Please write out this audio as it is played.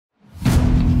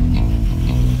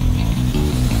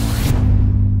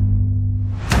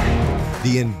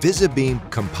The InvisiBeam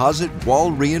Composite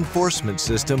Wall Reinforcement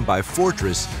System by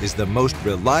Fortress is the most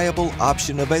reliable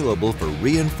option available for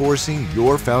reinforcing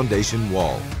your foundation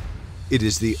wall. It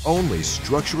is the only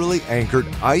structurally anchored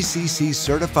ICC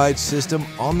certified system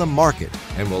on the market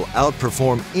and will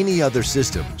outperform any other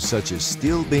system such as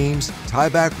steel beams,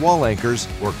 tie-back wall anchors,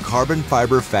 or carbon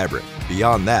fiber fabric.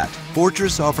 Beyond that,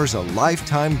 Fortress offers a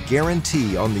lifetime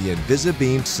guarantee on the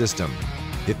InvisiBeam system.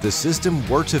 If the system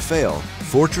were to fail,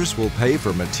 Fortress will pay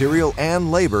for material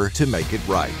and labor to make it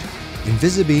right.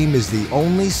 InvisiBeam is the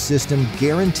only system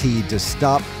guaranteed to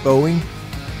stop bowing,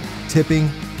 tipping,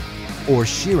 or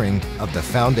shearing of the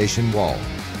foundation wall.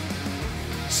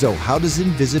 So how does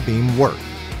InvisiBeam work?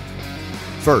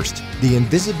 First, the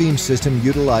InvisiBeam system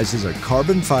utilizes a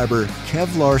carbon fiber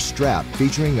Kevlar strap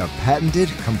featuring a patented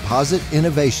composite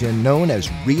innovation known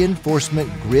as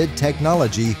reinforcement grid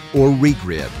technology, or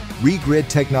ReGrid. ReGrid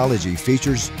technology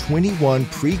features 21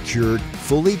 pre-cured,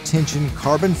 fully tensioned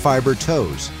carbon fiber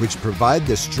toes, which provide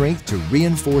the strength to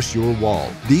reinforce your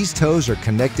wall. These toes are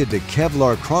connected to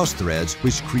Kevlar cross threads,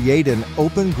 which create an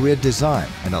open grid design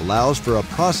and allows for a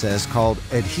process called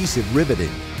adhesive riveting.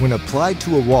 When applied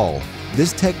to a wall,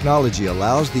 this technology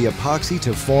allows the epoxy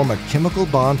to form a chemical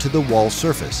bond to the wall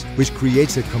surface, which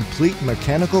creates a complete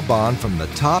mechanical bond from the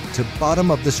top to bottom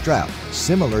of the strap,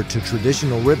 similar to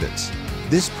traditional rivets.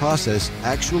 This process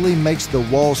actually makes the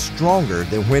wall stronger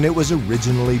than when it was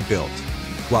originally built.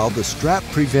 While the strap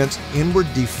prevents inward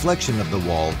deflection of the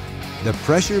wall, the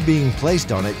pressure being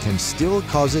placed on it can still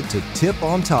cause it to tip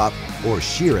on top or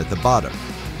shear at the bottom.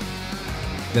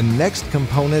 The next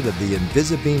component of the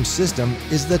InvisiBeam system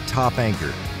is the top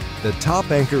anchor. The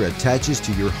top anchor attaches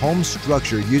to your home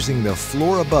structure using the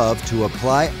floor above to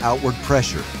apply outward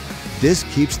pressure. This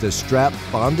keeps the strap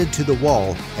bonded to the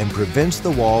wall and prevents the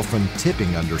wall from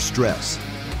tipping under stress.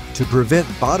 To prevent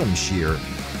bottom shear,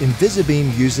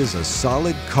 InvisiBeam uses a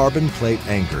solid carbon plate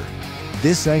anchor.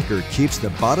 This anchor keeps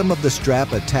the bottom of the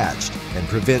strap attached and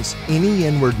prevents any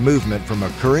inward movement from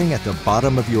occurring at the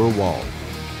bottom of your wall.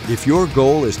 If your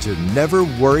goal is to never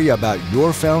worry about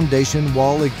your foundation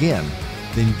wall again,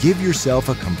 then give yourself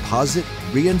a composite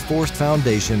reinforced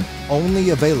foundation only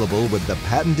available with the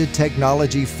patented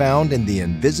technology found in the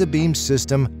InvisiBeam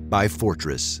system by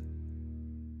Fortress.